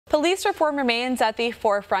Police reform remains at the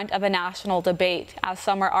forefront of a national debate as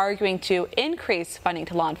some are arguing to increase funding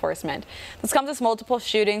to law enforcement. This comes as multiple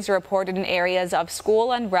shootings are reported in areas of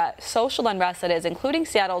social unrest, that is, including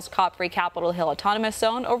Seattle's cop-free Capitol Hill Autonomous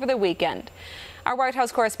Zone over the weekend. Our White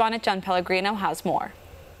House correspondent Jenn Pellegrino has more.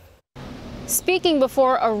 Speaking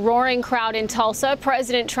before a roaring crowd in Tulsa,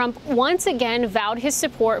 President Trump once again vowed his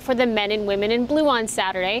support for the men and women in blue on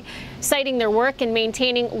Saturday, citing their work in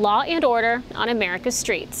maintaining law and order on America's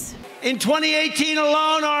streets. In 2018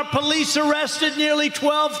 alone, our police arrested nearly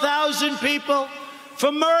 12,000 people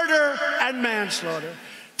for murder and manslaughter,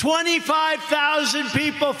 25,000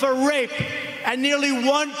 people for rape, and nearly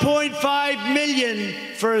 1.5 million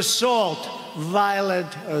for assault,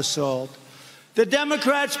 violent assault. The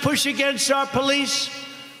Democrats' push against our police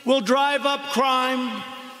will drive up crime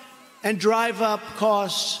and drive up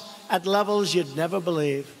costs at levels you'd never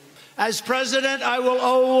believe. As president, I will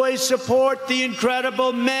always support the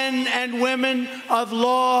incredible men and women of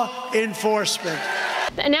law enforcement.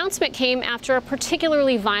 The announcement came after a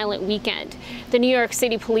particularly violent weekend. The New York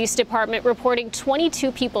City Police Department reporting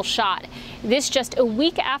 22 people shot. This just a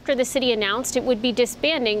week after the city announced it would be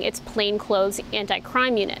disbanding its plainclothes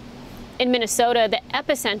anti-crime unit. In Minnesota, the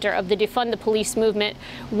epicenter of the Defund the Police movement,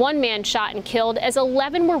 one man shot and killed as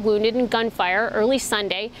 11 were wounded in gunfire early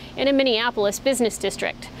Sunday in a Minneapolis business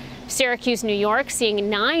district. Syracuse, New York, seeing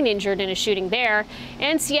 9 injured in a shooting there,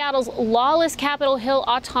 and Seattle's lawless Capitol Hill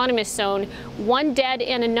Autonomous Zone, 1 dead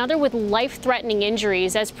and another with life-threatening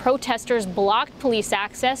injuries as protesters blocked police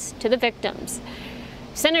access to the victims.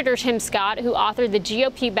 Senator Tim Scott, who authored the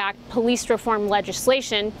GOP-backed police reform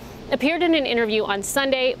legislation, appeared in an interview on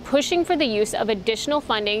Sunday pushing for the use of additional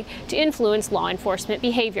funding to influence law enforcement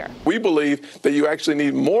behavior. We believe that you actually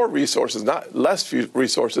need more resources, not less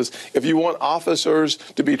resources. If you want officers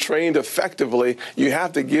to be trained effectively, you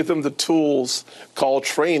have to give them the tools called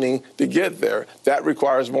training to get there. That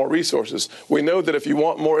requires more resources. We know that if you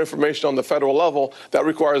want more information on the federal level, that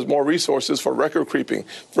requires more resources for record keeping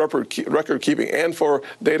and for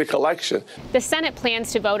data collection. The Senate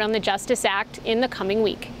plans to vote on the Justice Act in the coming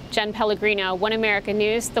week. Jenn Pellegrino, One America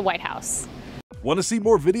News, the White House. Want to see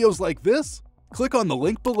more videos like this? Click on the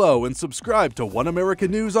link below and subscribe to One America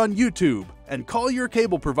News on YouTube. And call your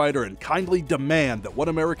cable provider and kindly demand that One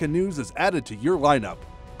America News is added to your lineup.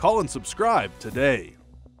 Call and subscribe today.